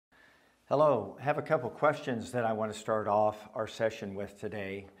Hello, I have a couple questions that I want to start off our session with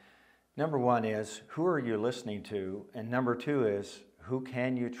today. Number one is, who are you listening to? And number two is, who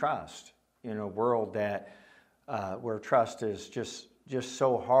can you trust? In a world that where trust is just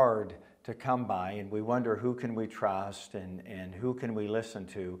so hard to come by, and we wonder who can we trust and who can we listen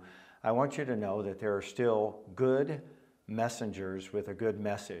to. I want you to know that there are still good messengers with a good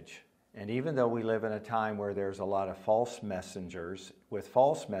message. And even though we live in a time where there's a lot of false messengers with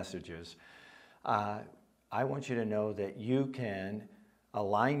false messages, I want you to know that you can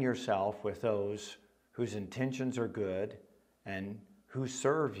align yourself with those whose intentions are good and who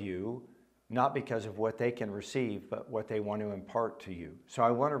serve you, not because of what they can receive, but what they want to impart to you. So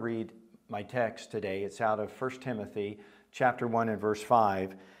I want to read my text today. It's out of 1 Timothy chapter 1 and verse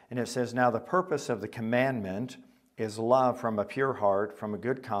 5, and it says, "Now the purpose of the commandment is love from a pure heart, from a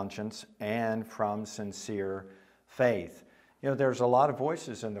good conscience, and from sincere faith." You know, there's a lot of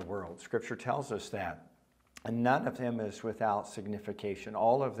voices in the world. Scripture tells us that. And none of them is without signification.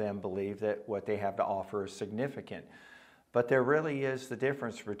 All of them believe that what they have to offer is significant. But there really is the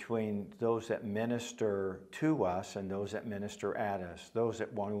difference between those that minister to us and those that minister at us, those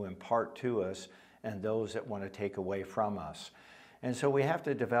that want to impart to us and those that want to take away from us. And so we have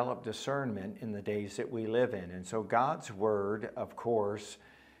to develop discernment in the days that we live in. And so God's Word, of course,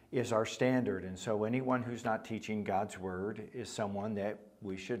 is our standard. And so anyone who's not teaching God's Word is someone that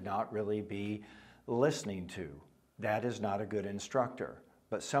we should not really be listening to. That is not a good instructor.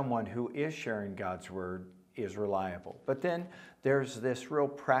 But someone who is sharing God's Word is reliable. But then there's this real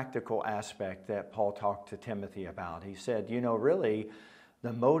practical aspect that Paul talked to Timothy about. He said, you know, really,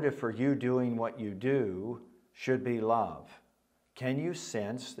 the motive for you doing what you do should be love. Can you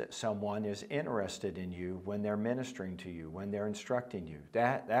sense that someone is interested in you when they're ministering to you, when they're instructing you?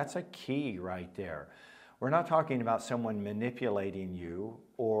 That's a key right there. We're not talking about someone manipulating you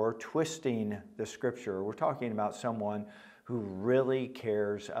or twisting the Scripture. We're talking about someone who really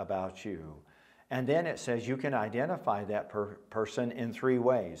cares about you. And then it says you can identify that person in three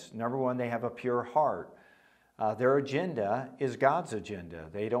ways. Number one, they have a pure heart. Their agenda is God's agenda.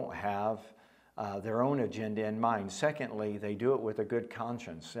 They don't have their own agenda in mind. Secondly, they do it with a good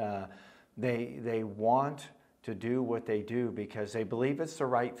conscience. They want to do what they do because they believe it's the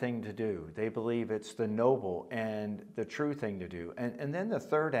right thing to do. They believe it's the noble and the true thing to do. And then the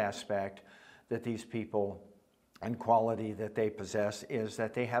third aspect that these people and quality that they possess is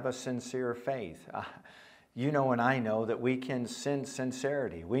that they have a sincere faith. You know and I know that we can sense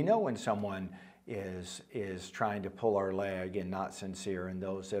sincerity. We know when someone is trying to pull our leg and not sincere, and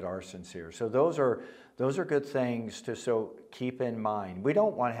those that are sincere. So those are good things to keep in mind. We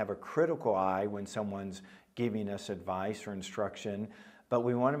don't want to have a critical eye when someone's giving us advice or instruction, but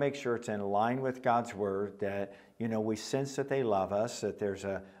we want to make sure it's in line with God's Word, that, you know, we sense that they love us, that there's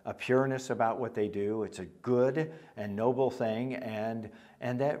a pureness about what they do. It's a good and noble thing, and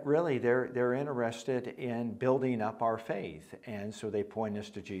that really they're interested in building up our faith, and so they point us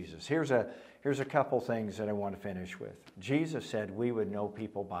to Jesus. Here's a couple things that I want to finish with. Jesus said we would know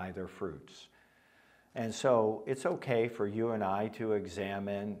people by their fruits. And so it's okay for you and I to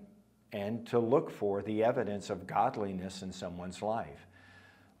examine and to look for the evidence of godliness in someone's life.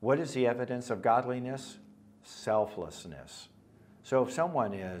 What is the evidence of godliness? Selflessness. So if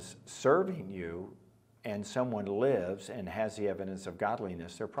someone is serving you and someone lives and has the evidence of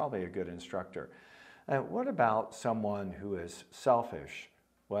godliness, they're probably a good instructor. What about someone who is selfish?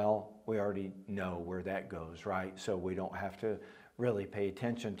 Well, we already know where that goes, right? So we don't have to really pay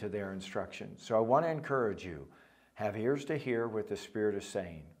attention to their instruction. So I want to encourage you, have ears to hear what the Spirit is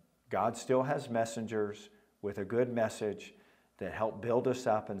saying. God still has messengers with a good message that help build us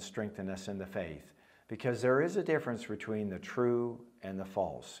up and strengthen us in the faith. Because there is a difference between the true and the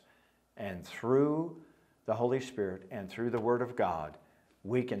false. And through the Holy Spirit and through the Word of God,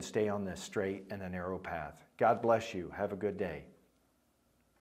 we can stay on this straight and the narrow path. God bless you. Have a good day.